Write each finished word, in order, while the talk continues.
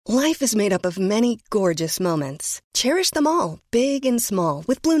Life is made up of many gorgeous moments. Cherish them all, big and small,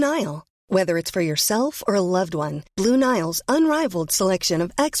 with Blue Nile. Whether it's for yourself or a loved one, Blue Nile's unrivaled selection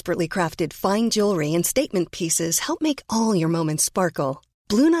of expertly crafted fine jewelry and statement pieces help make all your moments sparkle.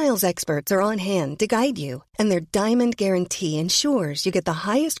 Blue Nile's experts are on hand to guide you, and their diamond guarantee ensures you get the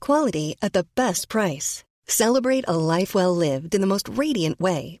highest quality at the best price. Celebrate a life well lived in the most radiant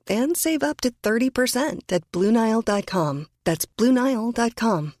way and save up to 30% at BlueNile.com. That's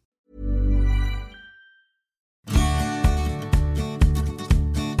BlueNile.com.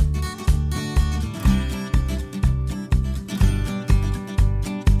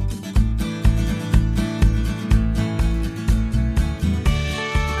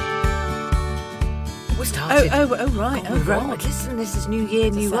 We started. Right. Oh, right. Listen, this is New Year,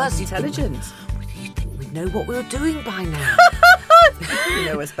 New Us. Intelligent. You think we'd know what we were doing by now? You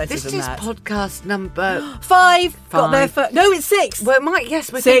know us better This than is that. podcast number 5. Got there 5. first. No, it's 6. Well, we're 6.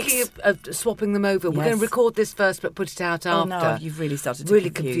 thinking of swapping them over. We're Yes. going to record this first, but put it out Oh, after. no, you've really started to really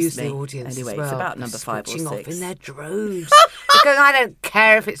confuse the me. audience. Anyway, as well. it's about number 5 or Switching 6. off in their droves. Because I don't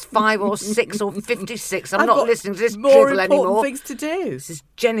care if it's 5 or 6 or 56. I'm I've not got listening to this more drivel important anymore. things to do. This is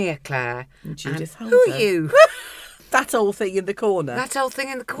Jenny Eclair. And Judith and who are Hunter. you? That old thing in the corner. That old thing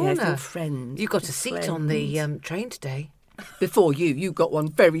in the corner. Yes, your friend. You got a seat on the train today. Before you got one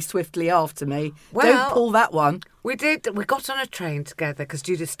very swiftly after me. Well, Don't pull that one. We did. We got on a train together because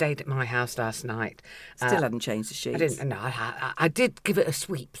Judith stayed at my house last night. Still hadn't changed the sheets. I didn't. No, I did give it a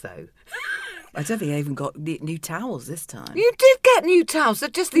sweep though. I don't think I even got new towels this time. You did get new towels. They're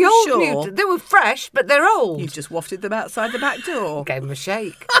just the You old sure? new. They were fresh, but they're old. You just wafted them outside the back door. Gave them a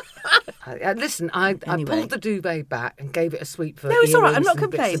shake. Listen, I Anyway. pulled the duvet back and gave it a sweep for. No, it's all right. I'm earrings not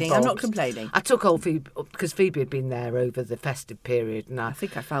and bits and complaining. I'm not bobs. complaining. I took old Phoebe because Phoebe had been there over the festive period, and I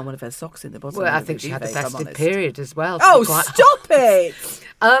think I found one of her socks in the bottom. well, of I the think she had the duvet, if I'm festive honest. period as well. to Oh, be quite stop it!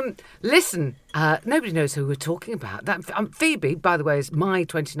 Listen, nobody knows who we're talking about. That Phoebe, by the way, is my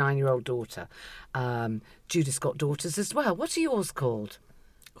 29-year-old daughter. Judith's got daughters as well. What are yours called?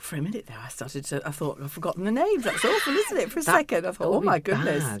 For a minute there, I thought I've forgotten the names. That's awful, isn't it? For a That- second, I that thought, would oh be my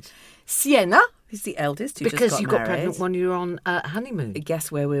goodness. bad. Sienna is the eldest who Because just you got got married. pregnant when you were on honeymoon.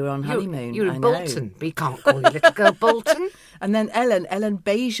 Guess where we were on honeymoon? You're I in know. Bolton, but you can't call your little girl Bolton. And then Ellen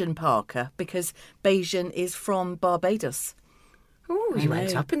Bajan Parker, because Bajan is from Barbados. Oh, you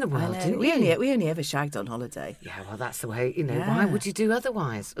went up in the world, didn't we you? we only ever shagged on holiday. Yeah, well, that's the way, Why Yeah. would you do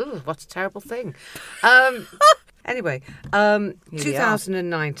otherwise? Oh, what a terrible thing. Anyway, we are.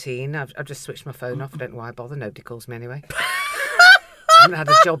 2019, I've just switched my phone off. I don't know why I bother. Nobody calls me anyway. I haven't had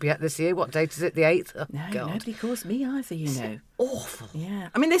a job yet this year. What date is it? The 8th? Oh, No, God. nobody calls me either, you know. Awful. Yeah.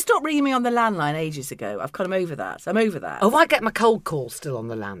 I mean, they stopped ringing me on the landline ages ago. I've come over that. I'm over that. Oh, I get my cold call still on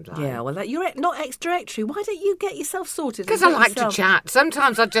the landline. Yeah, well, you're not ex-directory. Why don't you get yourself sorted? Because and I get like to yourself- chat.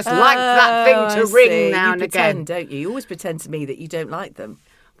 Sometimes I just like that thing to I ring see. now you and pretend, again. don't you? You always pretend to me that you don't like them.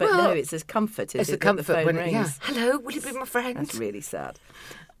 But Well, no, it's a comfort. It's it, a that comfort the phone when rings. yeah. Hello, will you be my friend? That's really sad.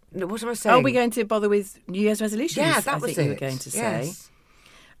 No, what am I saying? Are we going to bother with New Year's resolutions? Yeah, that I was think it. you were going to say. Yes.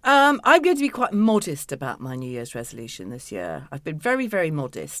 I'm going to be quite modest about my New Year's resolution this year. I've been very, very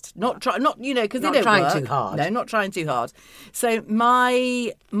modest. Not because they Not don't trying work. too hard. No, not trying too hard. So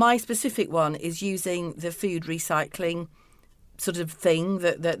my specific one is using the food recycling sort of thing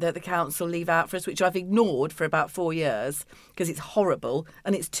that the council leave out for us, which I've ignored for about 4 years because it's horrible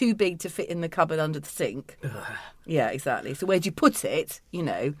and it's too big to fit in the cupboard under the sink. Yeah, exactly. So where'd you put it?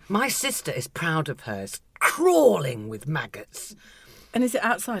 My sister is proud of hers, crawling with maggots. And is it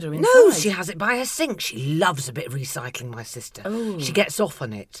outside or inside? No, she has it by her sink. She loves a bit of recycling, my sister. Oh. She gets off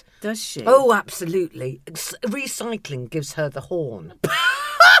on it. Does she? Oh, absolutely. Recycling gives her the horn.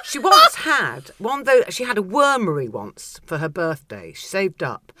 She once had one, though. She had a wormery once for her birthday. She saved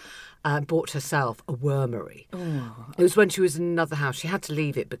up and bought herself a wormery. Oh. It was when she was in another house. She had to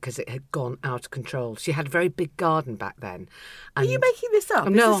leave it because it had gone out of control. She had a very big garden back then. Are you making this up?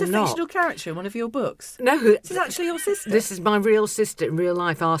 No, is this I'm a not. fictional character in one of your books? No, This is actually your sister. This is my real sister in real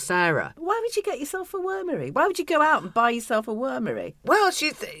life, our Sarah. Why would you get yourself a wormery? Why would you go out and buy yourself a wormery? Well,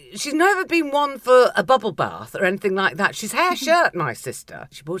 she's never been one for a bubble bath or anything like that. She's hair shirt, my sister.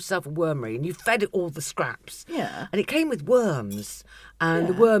 She bought herself a wormery and you fed it all the scraps. Yeah. And it came with worms. And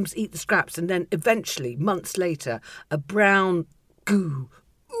the worms eat the scraps. And then eventually, months later, a brown goo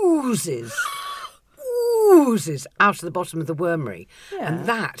oozes out of the bottom of the wormery. Yeah. And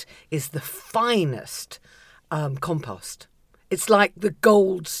that is the finest compost. It's like the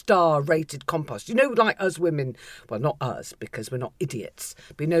gold star rated compost. You know, like us women, well, not us because we're not idiots,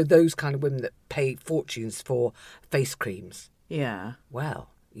 but you know those kind of women that pay fortunes for face creams. Yeah. Well,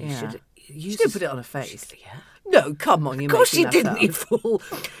 you Yeah. should use She did put it on her face. Yeah. No, come on, you Of course making you that didn't, up. you fool.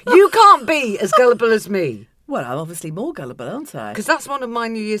 You can't be as gullible as me. Well, I'm obviously more gullible, aren't I? Because that's one of my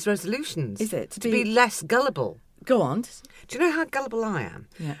New Year's resolutions. Is it? To be less gullible. Go on. Do you know how gullible I am?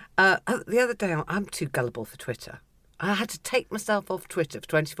 Yeah. The other day, I'm too gullible for Twitter. I had to take myself off Twitter for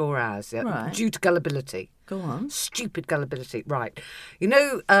 24 hours Right. due to gullibility. Go on. Stupid gullibility. Right. You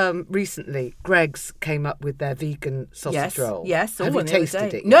know, recently, Greggs came up with their vegan sausage roll. Yes. Have you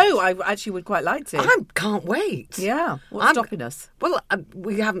tasted it? No, I actually would quite like to. I can't wait. Yeah. What's stopping us? Well,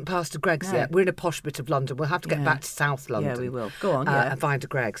 we haven't passed a Greggs No. yet. We're in a posh bit of London. We'll have to get Yeah. back to South London. Yeah, we will. Go on, yeah. And find a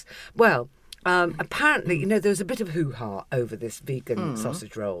Greggs. Well, apparently, you know, there was a bit of hoo-ha over this vegan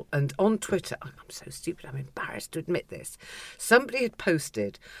sausage roll. And on Twitter, I'm so stupid, I'm embarrassed to admit this. Somebody had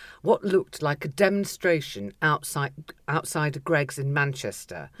posted what looked like a demonstration outside a Greggs in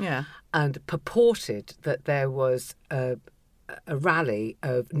Manchester. Yeah. And purported that there was a rally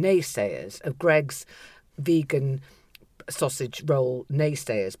of naysayers, of Greggs vegan sausage roll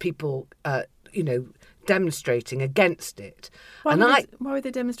naysayers, people, demonstrating against it. Why would they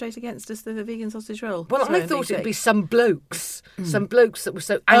demonstrate against us the vegan sausage roll? Well, Sorry, I I'm thought being it'd be sick. some blokes that were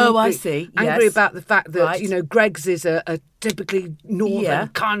so angry. Oh, I see. Angry Yes. about the fact that, Right. Greggs is a typically northern Yeah.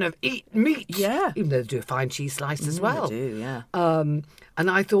 kind of eat meat. Yeah. Even though they do a fine cheese slice as well. They do, yeah. And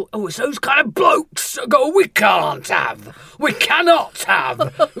I thought, it's those kind of blokes that go, we cannot have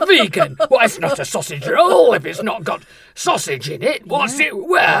vegan. Well, it's not a sausage roll if it's not got sausage in it. What's it?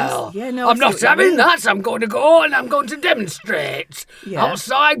 Well, Yeah, no, I I'm see not what you having mean. that, so I'm going to go and I'm going to demonstrate Yeah.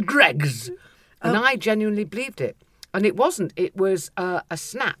 outside Greggs. And I genuinely believed it. And it wasn't. It was a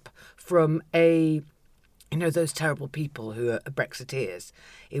snap from those terrible people who are Brexiteers.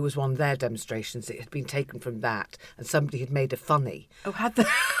 It was one of their demonstrations. It had been taken from that, and somebody had made a funny. Oh, had the...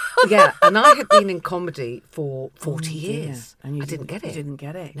 Yeah, and I had been in comedy for 40 dear. years. And I didn't get it. You didn't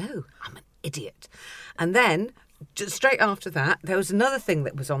get it. No, I'm an idiot. And then, just straight after that, there was another thing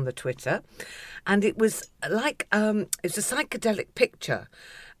that was on the Twitter, and it was like it's a psychedelic picture.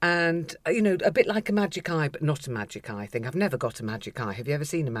 And, a bit like a magic eye, but not a magic eye thing. I've never got a magic eye. Have you ever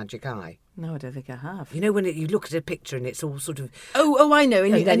seen a magic eye? No, I don't think I have. You know, when you look at a picture and it's all sort of... Oh, I know.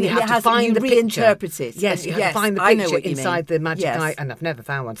 And then you have to find the picture. reinterpret it. Yes, you have Yes, to find the I know picture what you mean. inside the magic Yes. eye. And I've never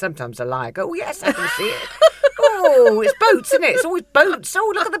found one. Sometimes I lie. I go, yes, I can see it. Oh, it's boats, isn't it? It's always boats.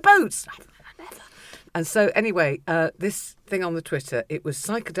 Oh, look at the boats. And so, anyway, this thing on the Twitter, it was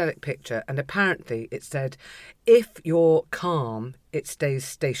psychedelic picture, and apparently it said, if you're calm, it stays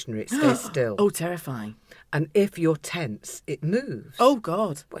stationary, it stays still. Oh, terrifying. And if you're tense, it moves. Oh,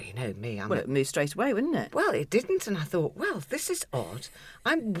 God. Well, you know me. Well, it moved straight away, wouldn't it? Well, it didn't, and I thought, well, this is odd.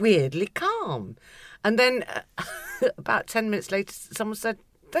 I'm weirdly calm. And then about 10 minutes later, someone said,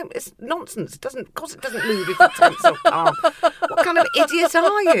 it's nonsense. It doesn't move if you're tense or calm. What kind of idiot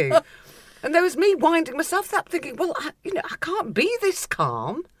are you? And there was me winding myself up, thinking, well, I can't be this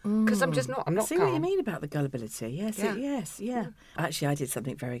calm because I'm just not. I'm not See calm. what you mean about the gullibility. Yes, yeah. Actually, I did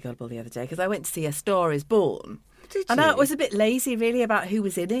something very gullible the other day because I went to see A Star Is Born. Did And I you? was a bit lazy, really, about who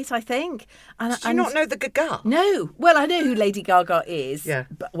was in it, I think. And, Did you not know the Gaga? No. Well, I know who Lady Gaga is. Yeah.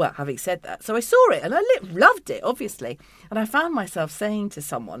 But, well, having said that. So I saw it and I loved it, obviously. And I found myself saying to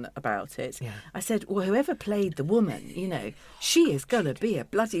someone about it, I said, well, whoever played the woman, she is going to be a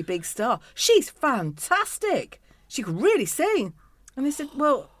bloody big star. She's fantastic. She could really sing. And they said,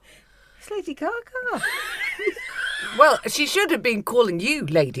 well, it's Lady Gaga. Well, she should have been calling you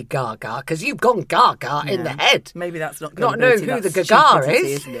Lady Gaga because you've gone Gaga in the head. Maybe that's not Not gullibility, knowing who that's the Gaga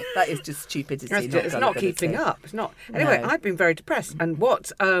stupidity, is. isn't it? That is just stupidity, It's not keeping up. It's not. Anyway, No. I've been very depressed. And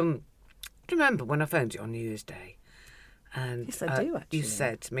what? Do you remember when I phoned you on New Year's Day? And Yes, I do, actually. You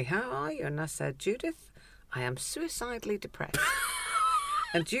said to me, "How are you?" And I said, "Judith, I am suicidally depressed."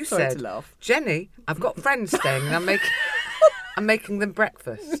 And you Sorry to said, laugh. "Jenny, I've got friends staying, and I'm making them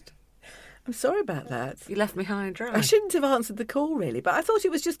breakfast." I'm sorry about that. You left me high and dry. I shouldn't have answered the call, really, but I thought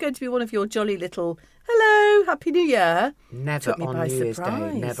it was just going to be one of your jolly little, hello, Happy New Year. Never Took me on by New Year's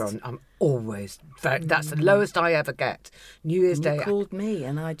surprise. Day. Never on. I'm always very. That's the lowest I ever get. New Year's You Day. called me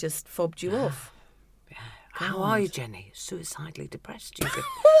and I just fobbed you off. How are you, Jenny? Suicidally depressed, Judith.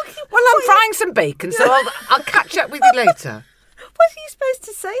 Well, I'm frying some bacon, so I'll catch up with you later. What are you supposed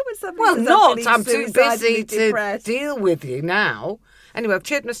to say when somebody Well, says not. feeling I'm too busy suicidally depressed? to deal with you now. Anyway, I've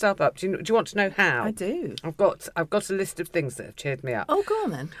cheered myself up. Do you want to know how? I do. I've got a list of things that have cheered me up. Oh, go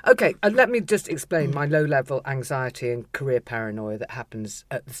on then. Okay, let me just explain my low-level anxiety and career paranoia that happens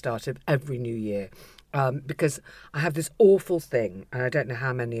at the start of every new year. Because I have this awful thing, and I don't know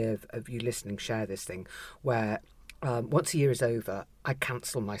how many of you listening share this thing, where once a year is over, I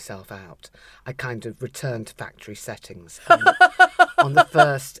cancel myself out. I kind of return to factory settings on the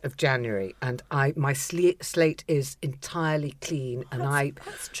 1st of January, and my slate is entirely clean, and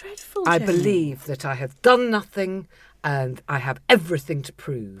That's dreadful, I Jenny. believe that I have done nothing and I have everything to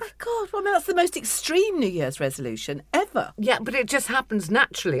prove. God, well, I mean, that's the most extreme New Year's resolution ever. Yeah, but it just happens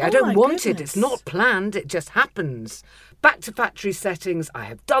naturally. I Oh, don't my want it. goodness. It's not planned. It just happens. Back to factory settings. I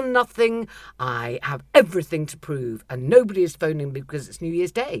have done nothing. I have everything to prove. And nobody is phoning me because it's New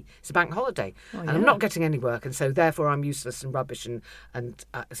Year's Day. It's a bank holiday. And I'm not getting any work. And so therefore I'm useless and rubbish and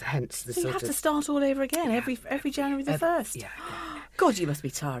hence the So you sort have of... to start all over again every January the 1st. Yeah. God, you must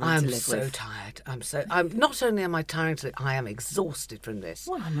be tiring to I'm live so with. tired. I'm not only am I tired to live, I am exhausted from this.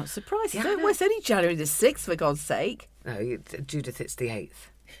 Well, I'm not surprised. Yeah, I Well, know. it's only January the 6th, for God's sake. No, Judith, it's the 8th.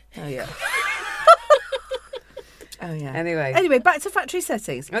 Oh, yeah. Oh, yeah. Anyway. Back to factory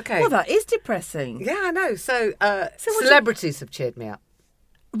settings. Okay. Well, that is depressing. Yeah, I know. So what do you- celebrities have cheered me up.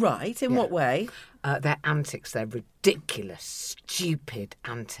 Right, in what way? Their antics, their ridiculous, stupid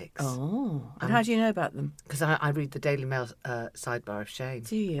antics. Oh, and how do you know about them? Because I read the Daily Mail sidebar of shame.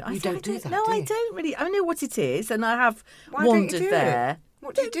 Do you? You don't do that, No, do I you? don't really. I know what it is, and I have Why don't you wandered do it? there.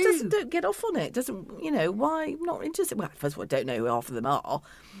 What do you do? Don't get off on it. Doesn't, why? I'm not interested. Well, first of all, I don't know who half of them are.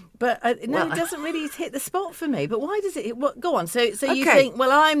 But no, it doesn't really hit the spot for me. But why does it? Go on. So you Okay. think?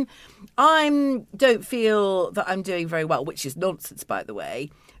 Well, I'm don't feel that I'm doing very well, which is nonsense, by the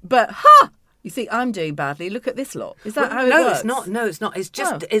way. But you think I'm doing badly? Look at this lot. Is that how it no, works? it's not. No, it's not. It's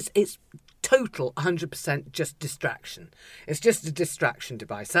just Oh. it's total 100% just distraction. It's just a distraction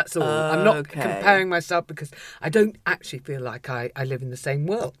device. That's all. I'm not Okay. comparing myself because I don't actually feel like I live in the same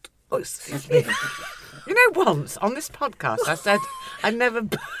world. Oh, excuse me. You know, once on this podcast, I said I never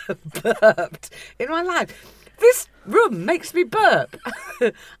burped in my life. This room makes me burp.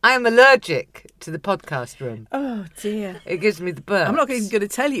 I am allergic to the podcast room. Oh dear. It gives me the burp. I'm not even going to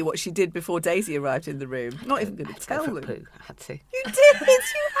tell you what she did before Daisy arrived in the room. Not even going to tell them. I had to. You did.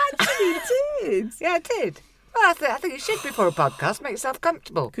 You actually did. Yeah, I did. Well, I think you should before a podcast. Make yourself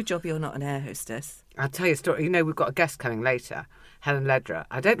comfortable. Good job you're not an air hostess. I'll tell you a story. You know, we've got a guest coming later, Helen Lederer.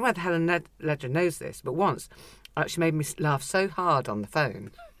 I don't know whether Helen Lederer knows this, but once she made me laugh so hard on the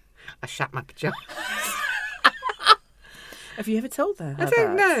phone, I shat my pyjamas. Have you ever told her? I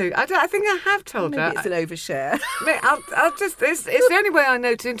don't know. I think I have told Maybe her. it's an overshare. I'll just. It's the only way I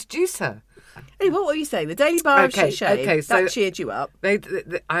know to introduce her. Anyway, what were you saying? The Daily Bar of Shame. okay, so- that cheered you up.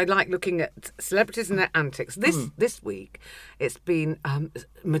 I like looking at celebrities and their antics. This week, it's been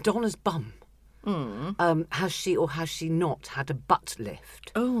Madonna's bum. Has she or has she not had a butt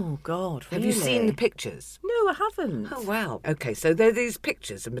lift? Oh God! Have you seen the pictures? No, I haven't. Oh, wow. Okay, so there are these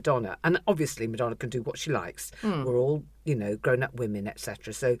pictures of Madonna, and obviously Madonna can do what she likes. We're all, grown-up women,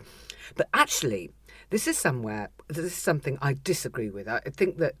 etc. So, but actually, this is something I disagree with. I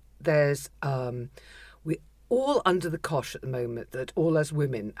think that there's, we're all under the cosh at the moment that all us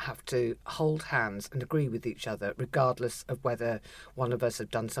women have to hold hands and agree with each other, regardless of whether one of us have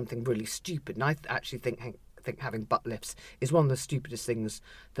done something really stupid. And I actually think having butt lifts is one of the stupidest things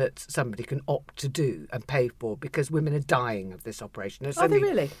that somebody can opt to do and pay for, because women are dying of this operation. Are they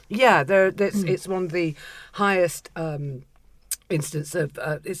really? Yeah, it's one of the highest instance of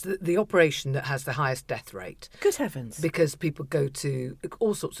it's the operation that has the highest death rate. Good heavens! Because people go to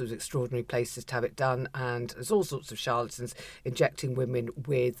all sorts of extraordinary places to have it done, and there's all sorts of charlatans injecting women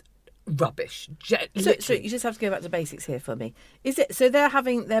with rubbish. So you just have to go back to basics here for me. Is it so they're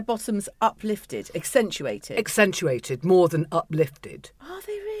having their bottoms uplifted, accentuated more than uplifted. Are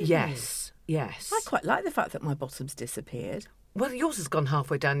they really? Yes. I quite like the fact that my bottoms disappeared. Well, yours has gone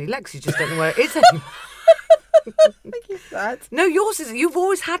halfway down your legs. You just don't know where it is anymore. Thank you for that. No, yours is. You've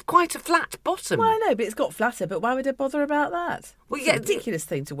always had quite a flat bottom. Well, I know, but it's got flatter. But why would I bother about that? Well, It's yeah, a ridiculous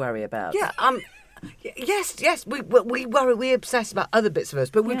thing to worry about. Yeah. Yes. We worry. We obsess about other bits of us,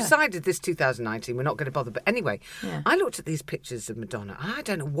 but we decided this 2019 we're not going to bother. But anyway, I looked at these pictures of Madonna. I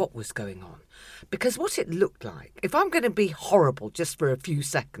don't know what was going on, because what it looked like. If I'm going to be horrible just for a few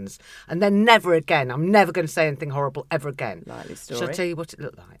seconds and then never again, I'm never going to say anything horrible ever again. Likely story. Shall I tell you what it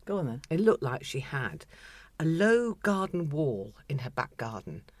looked like? Go on then. It looked like she had a low garden wall in her back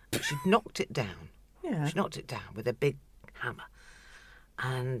garden, but she'd knocked it down. Yeah. She knocked it down with a big hammer.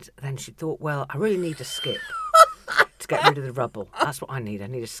 And then she thought, well, I really need a skip to get rid of the rubble. That's what I need. I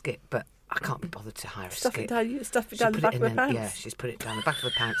need a skip, but I can't be bothered to hire a Stuff skip. it She down the put back it of her in pants. Yeah, she's put it down the back of her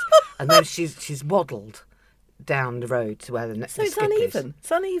pants. And then she's waddled down the road to where the next So it's skip uneven. is.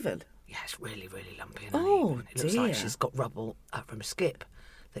 It's uneven. Yeah, it's really, really lumpy and Oh, uneven. It looks dear. like she's got rubble from a skip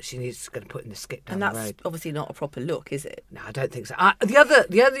that she needs going to put in the skip down And the that's road. obviously not a proper look, is it? No, I don't think so.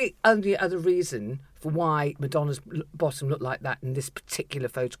 The other reason for why Madonna's bottom looked like that in this particular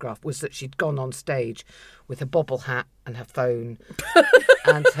photograph was that she'd gone on stage with a bobble hat and her phone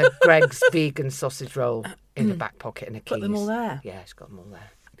and her Greg's vegan sausage roll in the back pocket and her keys. Got them all there. Yeah, she's got them all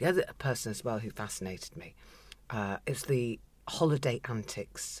there. The other person as well who fascinated me is the holiday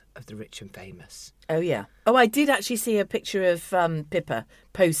antics of the rich and famous. Oh, yeah. Oh, I did actually see a picture of Pippa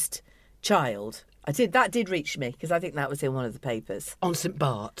post-child. That did reach me because I think that was in one of the papers. On St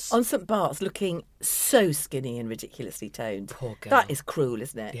Bart's. On St Bart's, looking so skinny and ridiculously toned. Poor girl. That is cruel,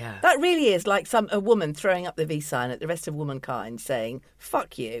 isn't it? Yeah. That really is like a woman throwing up the V sign at the rest of womankind saying,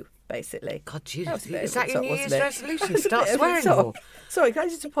 fuck you, basically. God, Judith, That was a bit is over that the your top, New Year's wasn't it? resolution? That was a Start bit over the swearing top. more. Sorry, can I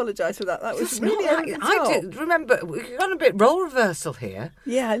just apologise for that? That was It's really not over the like- top. I do remember we've got a bit role reversal here.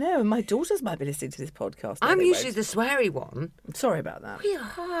 Yeah, I know. And my daughters might be listening to this podcast. No, I'm they usually won't. the sweary one. I'm sorry about that.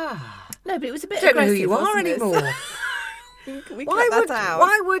 Yeah. No, but it was a bit I don't know who aggressive, you are wasn't it? anymore. We Why cut would that out.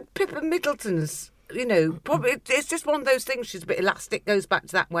 why would Pippa Middleton's, probably it's just one of those things. She's a bit elastic, goes back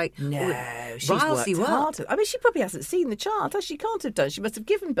to that way. No, she's riles worked you up. hard. I mean, she probably hasn't seen the child. She can't have done. She must have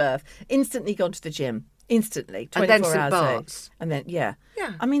given birth, instantly gone to the gym, instantly, 24 And then St. hours a day. Bart's. And then, yeah.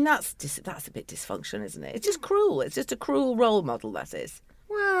 Yeah. I mean, that's a bit dysfunction, isn't it? It's just cruel. It's just a cruel role model, that is.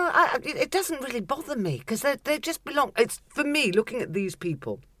 Well, it doesn't really bother me because they just belong. It's for me looking at these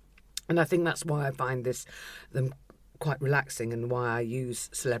people, and I think that's why I find them quite relaxing and why I use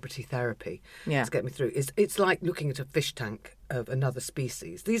celebrity therapy Yeah. to get me through. It's like looking at a fish tank of another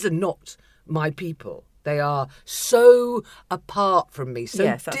species. These are not my people. They are so apart from me, so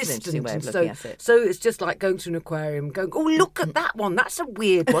Yes, that's an distant, interesting way of and looking at it. so it's just like going to an aquarium, and going, oh, look at that one. That's a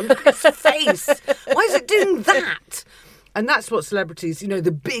weird one. Look at its face. Why is it doing that? And that's what celebrities,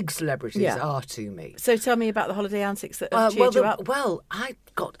 the big celebrities Yeah. are to me. So tell me about the holiday antics that have cheered you up. Well, I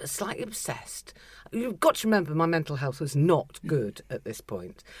got slightly obsessed. You've got to remember my mental health was not good at this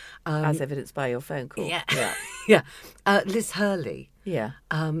point. As evidenced by your phone call. Yeah. Yeah. Yeah. Liz Hurley. Yeah.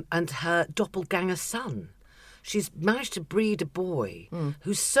 And her doppelganger son. She's managed to breed a boy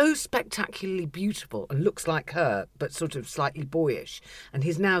who's so spectacularly beautiful and looks like her, but sort of slightly boyish. And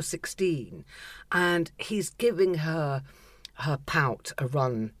he's now 16. And he's giving her pout a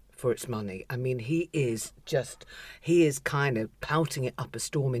run for its money. I mean, he is kind of pouting it up a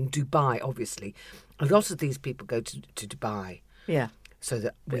storm in Dubai, obviously. A lot of these people go to Dubai Yeah. so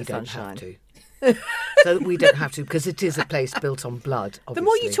that we Bit of don't sunshine. have to. So that we don't have to, because it is a place built on blood, obviously. The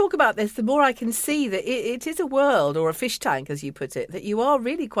more you talk about this, the more I can see that it is a world, or a fish tank, as you put it, that you are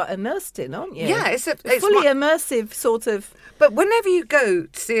really quite immersed in, aren't you? Yeah, it's fully immersive sort of. But whenever you go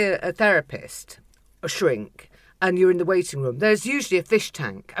to see a therapist, a shrink, and you're in the waiting room, there's usually a fish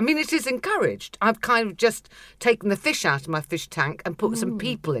tank. I mean, it is encouraged. I've kind of just taken the fish out of my fish tank and put some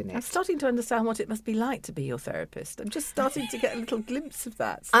people in I'm it. starting to understand what it must be like to be your therapist. I'm just starting to get a little glimpse of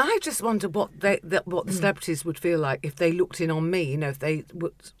that. I just wonder what the celebrities would feel like if they looked in on me. If they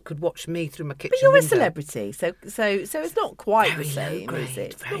could watch me through my kitchen But you're window. a celebrity, so it's not quite Very the same, low grade, is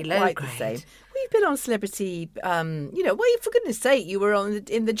it? It's very not low quite grade. the same. Well, you've been on Celebrity, for goodness sake, you were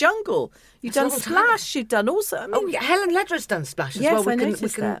in the jungle. You've done That's a long time. Splash, you've done also. I mean, Oh, yeah, Helen Ledger's done Splash as Yes, well. I We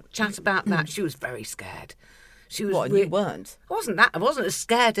noticed can that. chat about that. She was very scared. She was. What, you weren't? I wasn't as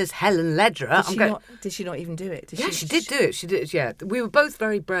scared as Helen Ledger. Did she not even do it? Yeah, she did do it. She did. Yeah, we were both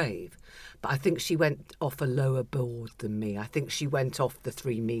very brave, but I think she went off a lower board than me. I think she went off the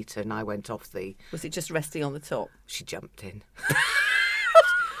 3 metre, and I went off the. Was it just resting on the top? She jumped in.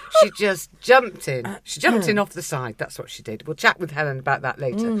 She just jumped in. She jumped in off the side. That's what she did. We'll chat with Helen about that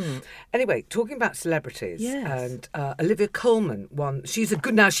later. Anyway, talking about celebrities, Yes. and Olivia Colman won. She's a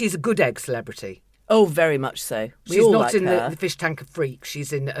good egg celebrity. Oh, very much so. We She's all not like in her. the fish tank of freaks.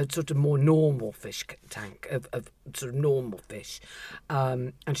 She's in a sort of more normal fish tank of sort of normal fish.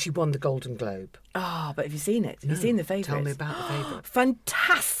 And she won the Golden Globe. Oh, but have you seen it? Have you seen The Favourite? Tell me about The Favourite.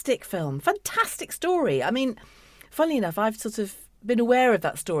 Fantastic film. Fantastic story. I mean, funnily enough, I've sort of been aware of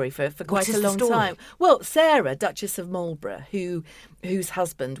that story for quite is a the long story? time. Well, Sarah, Duchess of Marlborough, whose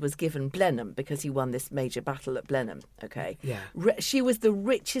husband was given Blenheim because he won this major battle at Blenheim, okay? Yeah. She was the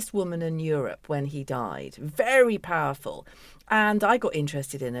richest woman in Europe when he died. Very powerful. And I got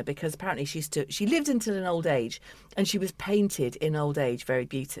interested in her because apparently she lived until an old age, and she was painted in old age very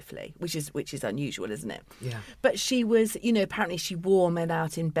beautifully, which is unusual, isn't it? Yeah. But she was, apparently she wore men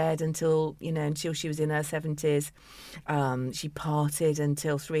out in bed until she was in her 70s. She partied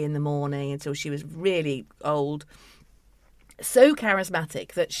until 3 a.m, until she was really old. so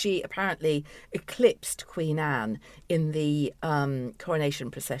charismatic that she apparently eclipsed Queen Anne in the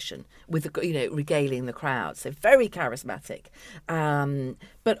coronation procession with regaling the crowd. So very charismatic,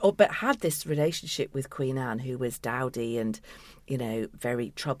 but had this relationship with Queen Anne, who was dowdy and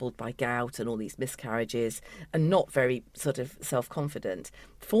very troubled by gout and all these miscarriages and not very sort of self-confident.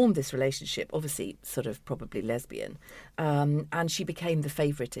 Formed this relationship, obviously sort of probably lesbian, and she became the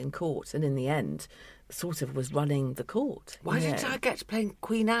favourite in court, and in the end sort of was running the court. Why didn't I get to play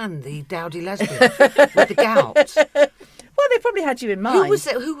Queen Anne, the dowdy lesbian with the gout? Well, they probably had you in mind. Who was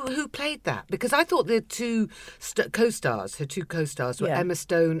it? Who played that? Because I thought the two co-stars, her two co-stars, were Emma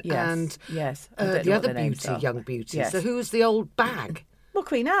Stone and the other beauty, young beauty. Yes. So who was the old bag? Well,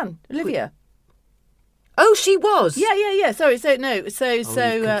 Queen Anne, Olivia. Oh, she was. Yeah. Sorry. So no. You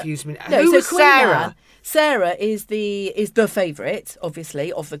confused me. No, who was Queen Sarah? Anne, Sarah is the favourite,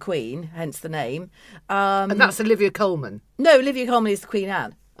 obviously, of the Queen, hence the name. And that's Olivia Colman. No, Olivia Colman is the Queen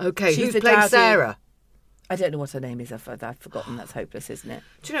Anne. Okay, She's who's playing Sarah? I don't know what her name is. I've forgotten. That's hopeless, isn't it?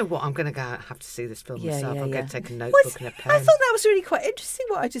 Do you know what? I'm going to have to see this film myself. I'm going to take a notebook and a pen. I thought that was really quite interesting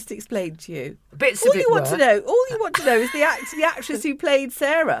what I just explained to you. Bits all of it you want to know. All you want to know is the actress who played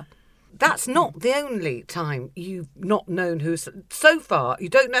Sarah. That's not the only time you've not known who. So far, you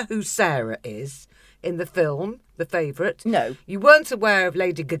don't know who Sarah is in the film, The Favourite. No, you weren't aware of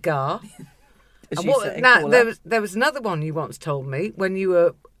Lady Gaga. There was another one you once told me when you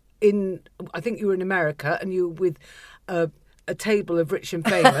were I think you were in America and you were with a table of rich and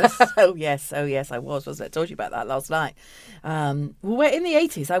famous. Oh yes, I wasn't I? I told you about that last night. Well, in the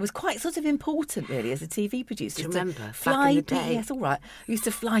 80s, I was quite sort of important, really, as a TV producer. Do you remember? Fly back in the day? Yes, all right. I used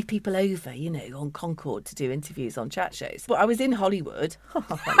to fly people over, on Concorde to do interviews on chat shows. But I was in Hollywood,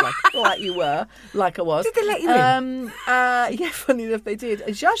 like you were, like I was. Did they let you in? Yeah, funny enough, they did.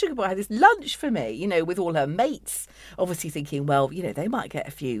 And Zsa Zsa Gabor had this lunch for me, with all her mates, obviously thinking, well, they might get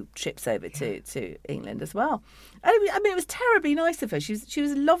a few trips over to England as well. And it was terribly nice of her. She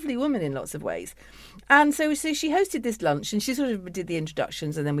was a lovely woman in lots of ways. And so she hosted this lunch and she sort of did the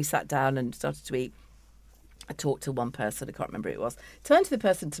introductions and then we sat down and started to eat. I talked to one person, I can't remember who it was, turned to the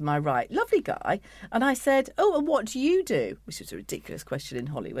person to my right, lovely guy, and I said, oh, and what do you do? Which was a ridiculous question in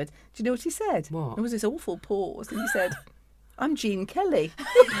Hollywood. Do you know what he said? What? There was this awful pause and he said, I'm Gene Kelly.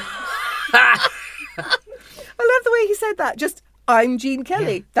 I love the way he said that, just... I'm Gene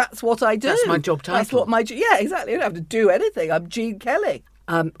Kelly. Yeah. That's what I do. That's my job title. That's what yeah, exactly. I don't have to do anything. I'm Gene Kelly.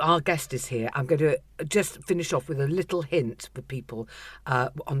 Our guest is here. I'm going to just finish off with a little hint for people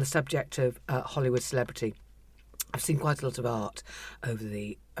on the subject of Hollywood celebrity. I've seen quite a lot of art over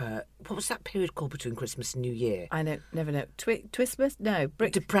the... what was that period called between Christmas and New Year? I never know. Twistmas? No.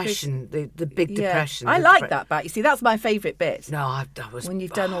 Depression. The big depression. I like that back. You see, that's my favourite bit. No, I was... When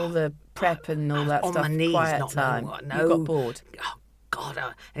you've done all the prep and all that on stuff. On my knees, quiet not time. No. You got bored. Oh, God.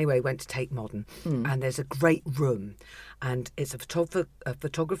 Anyway, went to Tate Modern and there's a great room and it's a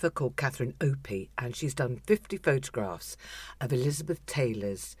photographer called Catherine Opie and she's done 50 photographs of Elizabeth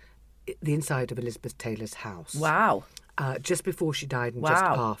Taylor's... the inside of Elizabeth Taylor's house. Wow. Just before she died and just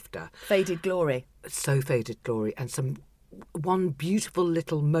after. Faded glory. So faded glory. And one beautiful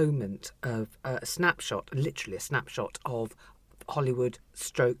little moment of a snapshot, literally a snapshot of Hollywood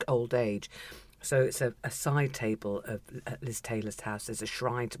 / old age. So it's a side table of Liz Taylor's house. There's a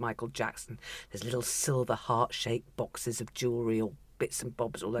shrine to Michael Jackson. There's little silver heart-shaped boxes of jewellery or bits and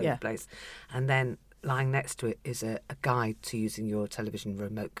bobs all over the place. And then... lying next to it is a guide to using your television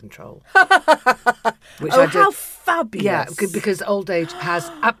remote control. How fabulous. Yeah, because old age has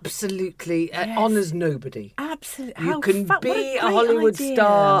absolutely honours nobody. Absolutely. You can be a Hollywood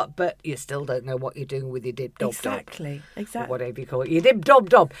star, but you still don't know what you're doing with your dib-dob-dob. Exactly. Or whatever you call it, your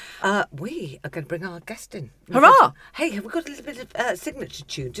dib-dob-dob. We are going to bring our guest in. Hurrah! Hey, have we got a little bit of signature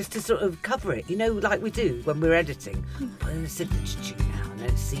tune just to sort of cover it? Like we do when we're editing. Put in a signature tune now and then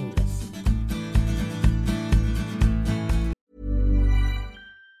it's seamless.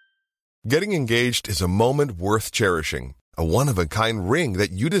 Getting engaged is a moment worth cherishing. A one-of-a-kind ring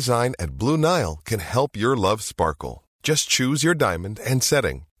that you design at Blue Nile can help your love sparkle. Just choose your diamond and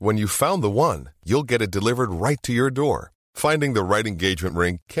setting. When you've found the one, you'll get it delivered right to your door. Finding the right engagement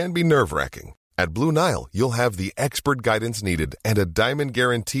ring can be nerve-wracking. At Blue Nile, you'll have the expert guidance needed and a diamond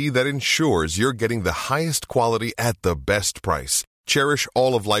guarantee that ensures you're getting the highest quality at the best price. Cherish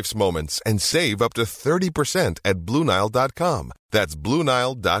all of life's moments and save up to 30% at BlueNile.com. That's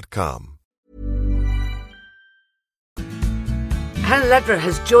BlueNile.com. Helen Lederer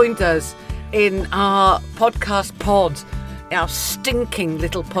has joined us in our podcast pod our stinking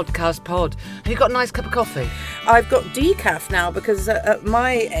little podcast pod. Have you got a nice cup of coffee? I've got decaf now because at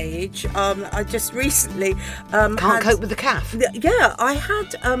my age, I just recently Can't cope with the calf. Yeah, I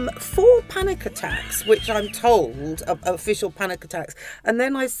had 4 panic attacks, which I'm told are official panic attacks, and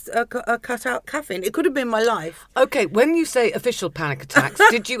then I cut out caffeine. It could have been my life. Okay, when you say official panic attacks,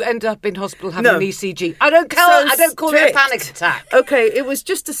 did you end up in hospital having No. an ECG? I don't call it a panic attack. Okay, it was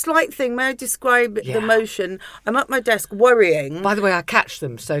just a slight thing. May I describe the motion? I'm at my desk worrying. By the way, I catch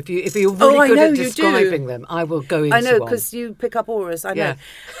them, so if you're really good at describing them, I will go into I know, one. because you pick up auras. I know.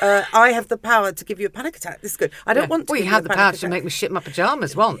 Yeah. I have the power to give you a panic attack. This is good. I don't want to. Well, you had the power to make me shit my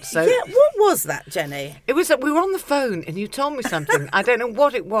pajamas once. So yeah, what was that, Jenny? it was that we were on the phone and you told me something. I don't know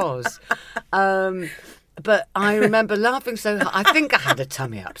what it was. But I remember laughing so hard. I think I had a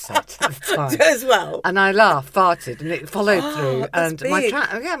tummy upset at the time. As well. And I laughed, farted, and it followed through. that's And my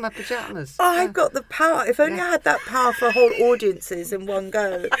big. my pajamas. Oh, I've got the power. If only I had that power for whole audiences in one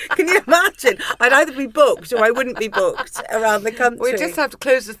go. Can you imagine? I'd either be booked or I wouldn't be booked around the country. We just have to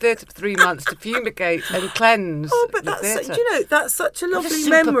close the theatre for 3 months to fumigate and cleanse. Oh, but the that's theatre. that's such a lovely a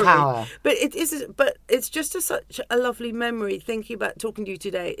memory. superpower. But it is. But it's just such a lovely memory. Thinking about talking to you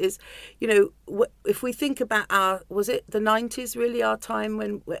today is, if we think about was it the 90s really our time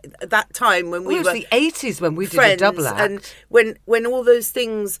when we Well, it was were the 80s when we did a friends double act. and when all those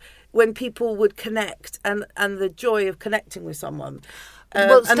things, when people would connect and the joy of connecting with someone.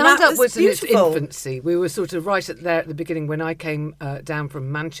 Well, and stand-up that was in its beautiful. infancy. We were sort of right there at the beginning when I came down from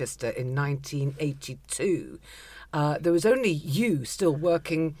Manchester in 1982. There was only you still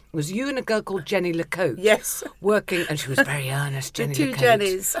working. It was you and a girl called Jenny Lecote. Yes. Working, and she was very earnest, Jenny two Lecote.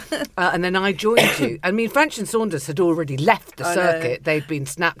 Jennys. And then I joined you. I mean, French and Saunders had already left the circuit. They'd been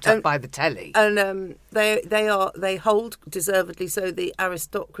snapped up by the telly. And they hold, deservedly so, the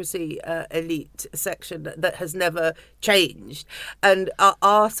aristocracy elite section that has never changed. And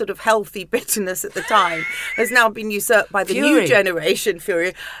our sort of healthy bitterness at the time has now been usurped by the Fury. new generation,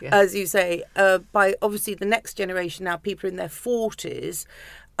 Fury, Yeah. as you say, by obviously the next generation now, people in their 40s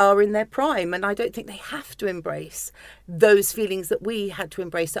are in their prime, and I don't think they have to embrace those feelings that we had to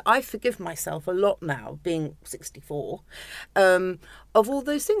embrace. So I forgive myself a lot now, being 64, of all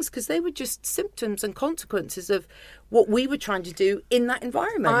those things, because they were just symptoms and consequences of what we were trying to do in that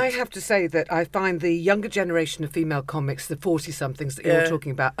environment. I have to say that I find the younger generation of female comics, the 40-somethings that you're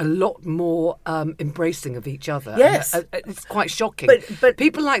talking about, a lot more embracing of each other. Yes. And, it's quite shocking. But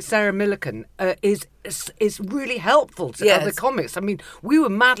people like Sarah Millican is really helpful to Yes. other comics. I mean, we were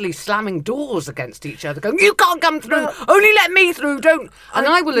madly slamming doors against each other, going, "You can't come through. Only let me through. Don't." And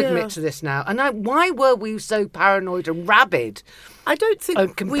I will admit to this now. And why were we so paranoid and rabid? I don't think we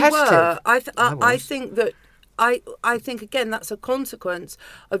competitive. were. I was. think that I think again that's a consequence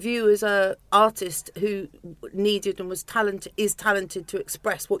of you as a artist who needed and is talented to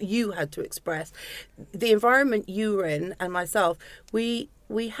express what you had to express. The environment you were in and myself, we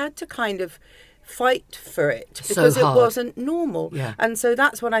had to kind of fight for it because it hard. wasn't normal. Yeah. And so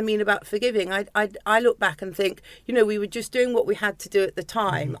that's what I mean about forgiving. I look back and think, we were just doing what we had to do at the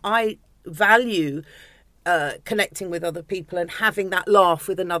time. I value connecting with other people and having that laugh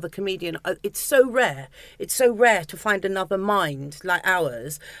with another comedian. It's so rare. It's so rare to find another mind like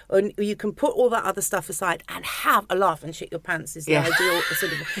ours, and you can put all that other stuff aside and have a laugh and shit your pants is the ideal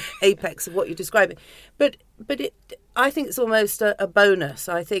sort of apex of what you're describing. But I think it's almost a bonus.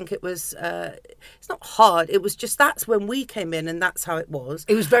 I think it was. It's not hard. It was just that's when we came in, and that's how it was.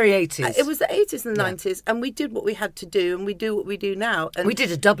 It was very 80s. It was the 80s and the 90s, and we did what we had to do, and we do what we do now. And We did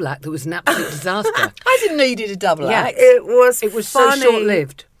a double act that was an absolute disaster. I didn't know you did a double Yeah. act. It was so funny.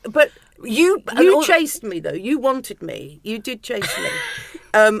 short-lived. But You chased me, though. You wanted me. You did chase me.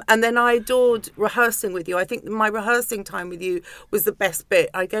 And then I adored rehearsing with you. I think my rehearsing time with you was the best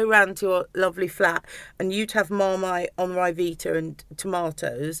bit. I go round to your lovely flat and you'd have Marmite on Ryvita and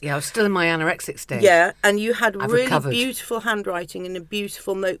tomatoes. Yeah, I was still in my anorexic stage. Yeah, and you had I've really recovered. beautiful handwriting and a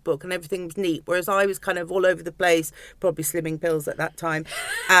beautiful notebook and everything was neat, whereas I was kind of all over the place, probably slimming pills at that time,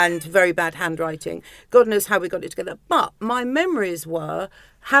 and very bad handwriting. God knows how we got it together. But my memories were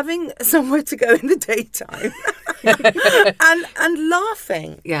having somewhere to go in the daytime and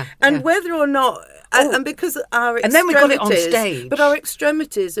laughing. Yeah, And yeah. whether or not... And because our extremities... And then we got it on stage. But our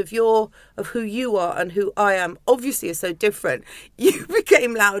extremities of who you are and who I am obviously are so different. You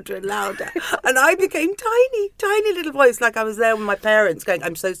became louder and louder. And I became tiny little voice, like I was there with my parents going,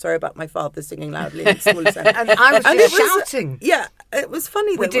 "I'm so sorry about my father singing loudly in small sound." And I was And just it was- shouting. Yeah, it was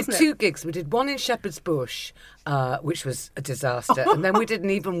funny though, We did wasn't two it? gigs. We did one in Shepherd's Bush which was a disaster. And then we did an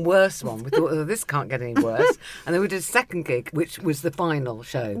even worse one. We thought, oh, this can't get any worse. And then we did a second gig, which was the final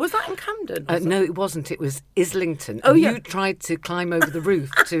show. Was that in Camden? No, it wasn't. It was Islington. Oh, and yeah. you tried to climb over the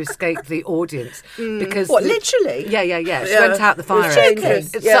roof to escape the audience. Because What, literally? Yeah. She Yeah. went out the fire It's exit.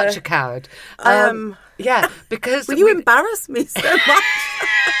 dangerous. It's Yeah. such a coward. Yeah, because... Well, you embarrass me so much.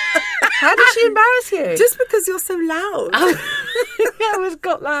 How did she embarrass you? Just because you're so loud. I always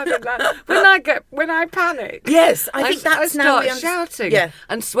got loud and loud. When I panic. Yes, I think that's I now start we shouting Yeah.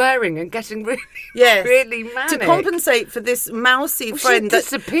 and swearing and getting really, Yes. really manic. To compensate for this mousy Well, she friend that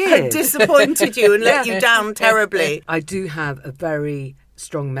disappeared. had disappointed you and let you down terribly. I do have a very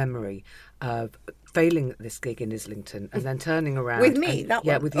strong memory of failing at this gig in Islington and then turning around. With me, and- that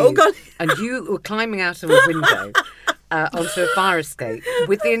yeah, one? with you. Oh, God. And you were climbing out of a window onto a fire escape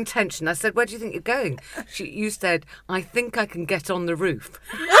with the intention. I said, "Where do you think you're going?" You said, "I think I can get on the roof."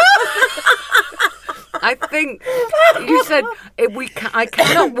 I think you said I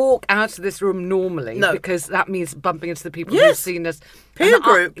cannot walk out of this room normally because that means bumping into the people who've seen us. Peer And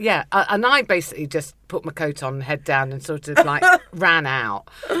group. And I basically just put my coat on, head down, and sort of like ran out.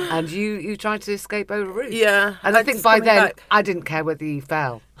 And you tried to escape over a roof. Yeah, and I I'm think just by coming then back. I didn't care whether you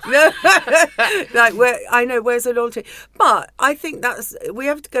fell. Like, I know, where's the loyalty? But I think we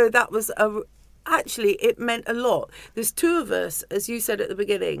have to go, that was actually, it meant a lot. There's two of us, as you said at the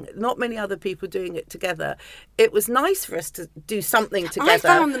beginning, not many other people doing it together. It was nice for us to do something together. I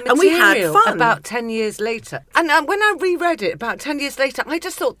found the material and we had fun. about 10 years later. And when I reread it about 10 years later, I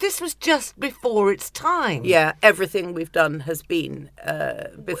just thought this was just before its time. Yeah, everything we've done has been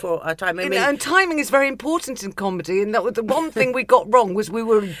before our time. I mean, And timing is very important in comedy. And the one thing we got wrong was we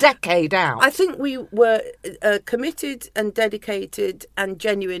were a decade out. I think we were committed and dedicated and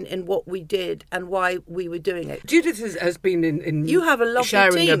genuine in what we did and why we were doing it. Judith has been in You have a lovely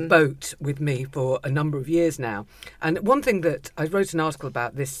sharing a team. boat with me for a number of years now. And one thing that I wrote an article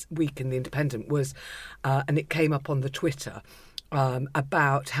about this week in The Independent was, and it came up on the Twitter,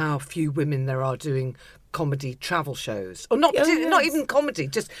 about how few women there are doing comedy travel shows, or not even comedy,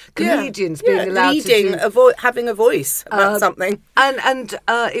 just comedians being allowed leading, to do. having a voice about something. And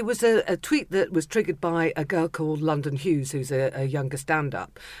it was a tweet that was triggered by a girl called London Hughes, who's a younger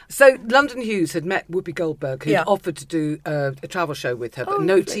stand-up. So London Hughes had met Whoopi Goldberg, who offered to do a travel show with her, but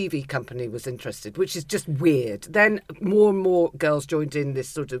no lovely. TV company was interested, which is just weird. Then more and more girls joined in this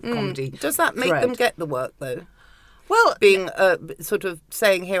sort of comedy. Does that make thread. them get the work, though? Well, Being sort of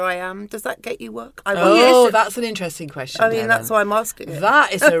saying, here I am, does that get you work? I Oh, wonder. that's an interesting question. I mean, that's Helen. why I'm asking it.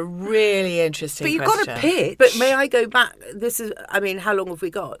 That is a really interesting but you've question. got to pitch. But may I go back? How long have we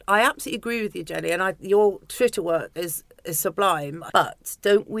got? I absolutely agree with you, Jenny, and your Twitter work is sublime. But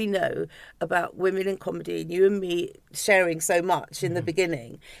don't we know about women in comedy, and you and me sharing so much in the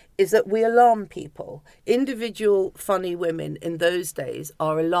beginning, is that we alarm people. Individual funny women in those days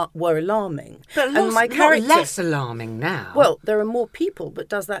were alarming. But and my not character, less alarming now. well, there are more people, but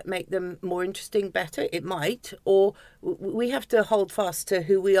does that make them more interesting, better? It might. Or we have to hold fast to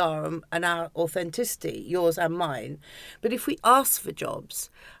who we are and our authenticity, yours and mine. But if we ask for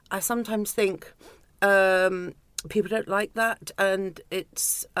jobs, I sometimes think people don't like that, and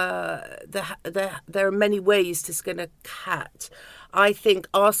it's there are many ways to skin a cat. I think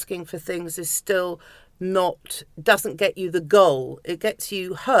asking for things is still doesn't get you the goal. It gets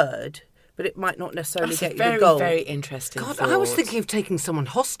you heard, but it might not necessarily That's a get very, you the goal. very interesting God, thought. I was thinking of taking someone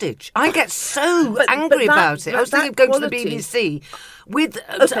hostage. I get so But angry that- about it. I was that thinking of going to the quality- BBC with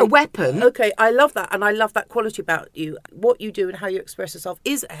a weapon. Okay, I love that, and I love that quality about you. What you do and how you express yourself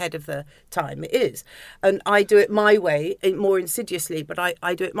is ahead of the time. It is, and I do it my way, more insidiously, but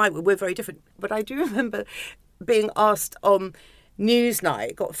I do it my way. We're very different. But I do remember being asked on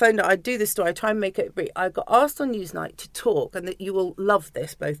Newsnight, got phoned out. I do this story. I try and make it brief. I got asked on Newsnight to talk, and that you will love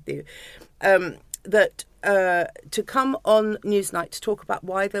this, both of you. To come on Newsnight to talk about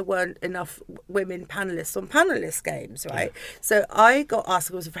why there weren't enough women panellists on panellist games, right? Yeah. So I got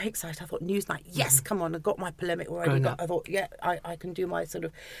asked, I was very excited. I thought, Newsnight, yes, come on. I got my polemic already. I thought, yeah, I can do my sort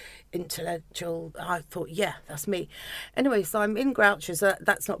of intellectual. I thought, yeah, that's me. Anyway, so I'm in Groucho's.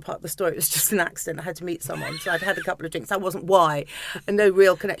 That's not part of the story. It was just an accident. I had to meet someone. So I'd had a couple of drinks. That wasn't why. And no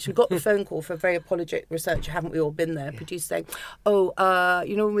real connection. Got the phone call for a very apologetic researcher. Haven't we all been there? Producer saying,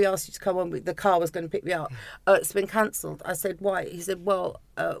 when we asked you to come on, the car was going to pick me up. It's been cancelled. I said, why? He said, well,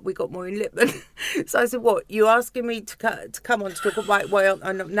 we got Maureen Lipman. So I said, what? You're asking me to come on to talk about why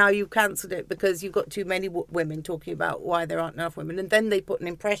now you've cancelled it because you've got too many women talking about why there aren't enough women. And then they put an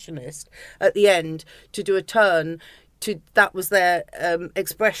impressionist at the end to do a turn that was their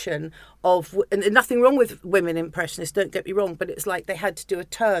expression of, and nothing wrong with women impressionists, don't get me wrong, but it's like they had to do a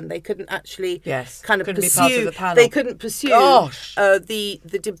turn. They couldn't actually kind of couldn't be part of pursue. the panel. They couldn't pursue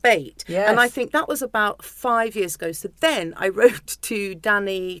the debate. Yes. And I think that was about 5 years ago. So then I wrote to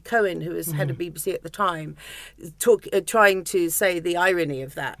Danny Cohen, who was head of BBC at the time, trying to say the irony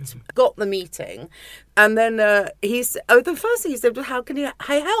of that. Got the meeting. And then the first thing he said was, how can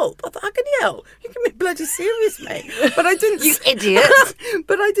I help? I thought, how can you help? You can be bloody serious, mate. But I didn't. You idiot.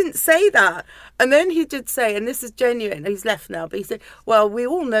 But I didn't say that. And then he did say, and this is genuine, he's left now, but he said, well, we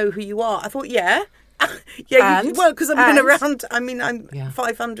all know who you are. I thought, yeah. Yeah, because I've been around. I mean, I'm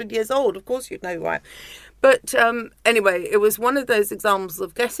 500 years old. Of course you'd know who I am. But anyway, it was one of those examples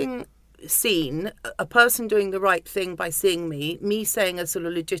of getting seen, a person doing the right thing by seeing me saying a sort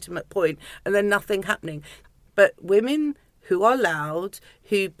of legitimate point, and then nothing happening. But women who are loud,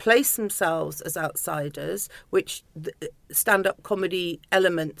 who place themselves as outsiders, which stand-up comedy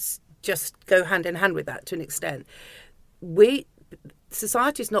elements just go hand in hand with that to an extent.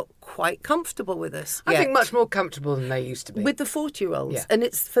 Society's not quite comfortable with us yet. I think much more comfortable than they used to be. With the 40-year-olds. And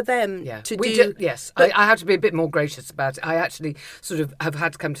it's for them to we do... Yes, I have to be a bit more gracious about it. I actually sort of have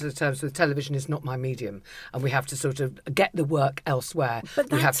had to come to the terms with television is not my medium, and we have to sort of get the work elsewhere. But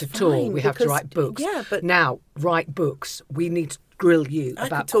we have to tour, we have to write books. Yeah, but... Now, write books. We need to grill you I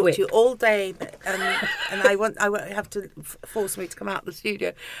about could talk Quip. to you all day, and I won't have to force me to come out of the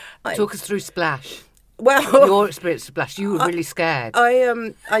studio. Talk us through Splash. Well, Your experience of Splash. You were really scared.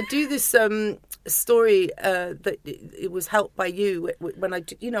 I do this story that it was helped by you when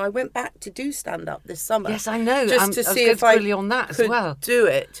I went back to do stand up this summer. Yes, I know. Just to see if I I grill you on that could as well. do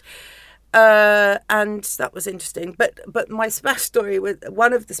it. And that was interesting. But my Splash story,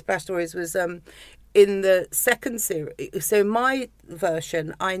 one of the Splash stories was in the second series. So my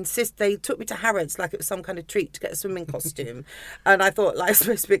version, they took me to Harrods like it was some kind of treat to get a swimming costume, and I thought I was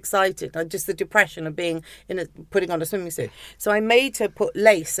supposed to be excited. Just the depression of being putting on a swimming suit. So I made her put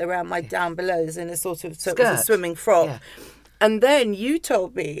lace around my down belows in a sort of it was a swimming frock. Yeah. And then you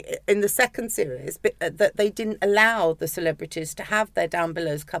told me in the second series that they didn't allow the celebrities to have their down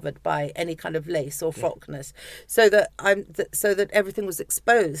belows covered by any kind of lace or frockness, so that everything was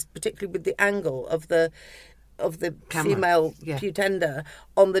exposed, particularly with the angle of the camera. Female pretender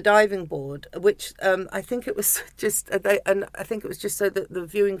on the diving board, which I think it was just so that the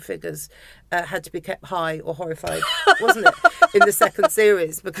viewing figures had to be kept high or horrified, wasn't it, in the second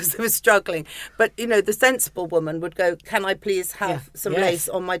series, because they were struggling. But the sensible woman would go, "Can I please have some lace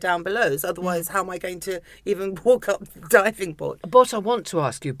on my down belows? Otherwise, how am I going to even walk up the diving board?" What I want to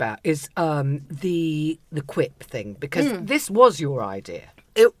ask you about is the Quip thing, because this was your idea.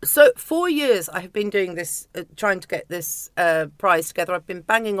 So 4 years I have been doing this, trying to get this prize together. I've been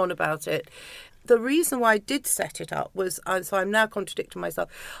banging on about it. The reason why I did set it up was, so I'm now contradicting myself,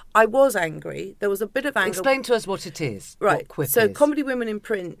 I was angry. There was a bit of anger. Explain to us what it is. Right. What Quip so is. Comedy Women in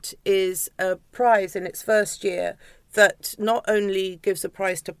Print is a prize in its first year that not only gives a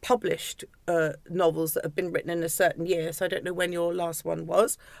prize to published novels that have been written in a certain year. So I don't know when your last one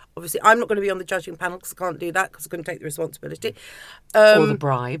was. Obviously, I'm not going to be on the judging panel because I can't do that because I couldn't take the responsibility. Or the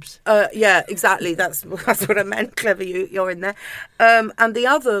bribes. Yeah, exactly. That's what I meant. Clever, you're in there. And the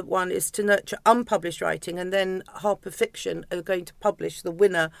other one is to nurture unpublished writing, and then Harper Fiction are going to publish the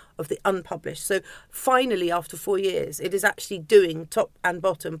winner of the unpublished. So finally, after 4 years, it is actually doing top and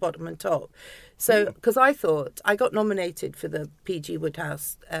bottom, bottom and top. So, because I thought I got nominated for the P.G.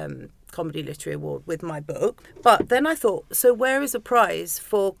 Wodehouse Comedy Literary Award with my book, but then I thought, so where is a prize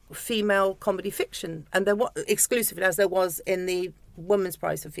for female comedy fiction? And there was exclusively, as there was in the Women's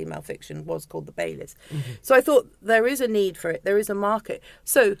Prize for Female Fiction, was called the Baileys. Mm-hmm. So I thought there is a need for it. There is a market.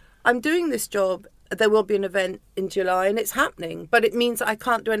 So I'm doing this job. There will be an event in July and it's happening, but it means I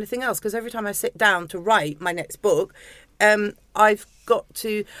can't do anything else because every time I sit down to write my next book, I've got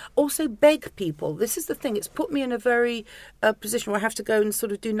to also beg people. This is the thing. It's put me in a very position where I have to go and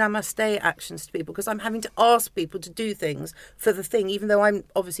sort of do namaste actions to people because I'm having to ask people to do things for the thing, even though I'm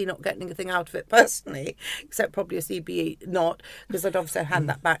obviously not getting anything out of it personally, except probably a CBE not, because I'd obviously hand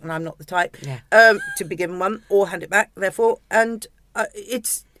that back and I'm not the type to be given one or hand it back, therefore. And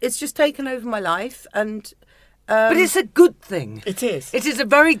it's just taken over my life and... but it's a good thing. It is. It is a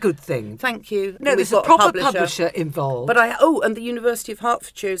very good thing. Thank you. No, there's a proper publisher involved. But and the University of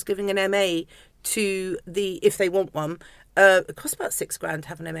Hertfordshire is giving an MA to if they want one, It costs about £6,000 to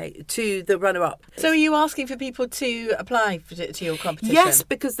have an MA, to the runner-up. So are you asking for people to apply to your competition? Yes,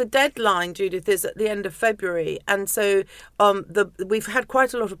 because the deadline, Judith, is at the end of February, and so we've had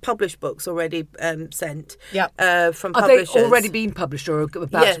quite a lot of published books already sent. From Are publishers. they already been published or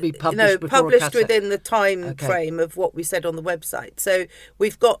about to be published? Before published Academy? within the time frame of what we said on the website. So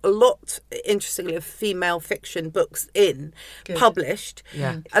we've got a lot, interestingly, of female fiction books published.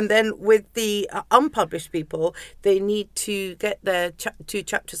 Yeah. And then with the unpublished people, they need to get their 2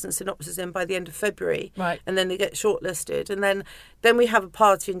 chapters and synopsis in by the end of February. Right. And then they get shortlisted. And then we have a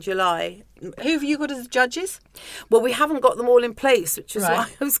party in July. Who have you got as judges? Well, we haven't got them all in place, which is why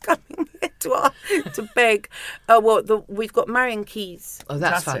I was coming to beg. We've got Marion Keyes. Oh,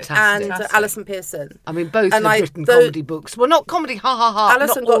 that's fantastic. And Alison Pearson. I mean, both And have written comedy books. Well, not comedy, ha ha ha.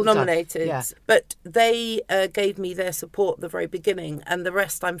 Alison not all got the time. nominated, Yeah. but they gave me their support at the very beginning, and the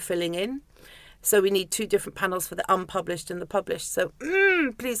rest I'm filling in. So we need 2 different panels for the unpublished and the published. So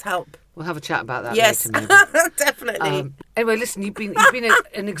please help. We'll have a chat about that Yes, later, maybe. definitely. Anyway, listen, you've been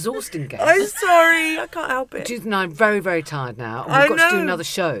an exhausting guest. I'm sorry, I can't help it. Judith and I are very, very tired now, and I we've got to do know. another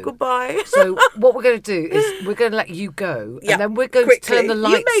show. Goodbye. So what we're going to do is we're going to let you go, Yeah, and then we're going quickly. to turn the You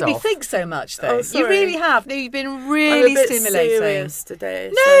lights made me off. think so much, though. Oh, You sorry. really have. No, you've been I'm really a bit stimulating. serious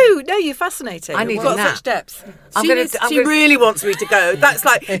today. so- No, you're fascinating. I need You've got a nap. such depth. She really wants me to go. That's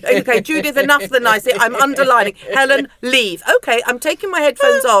like, okay, Judith, enough of the nicety. I'm underlining. Helen, leave. Okay, I'm taking my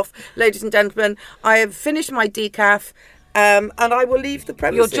headphones off, ladies and gentlemen. I have finished my decaf, and I will leave the Your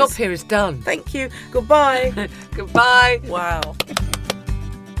premises. job here is done. Thank you. Goodbye. Goodbye. Wow.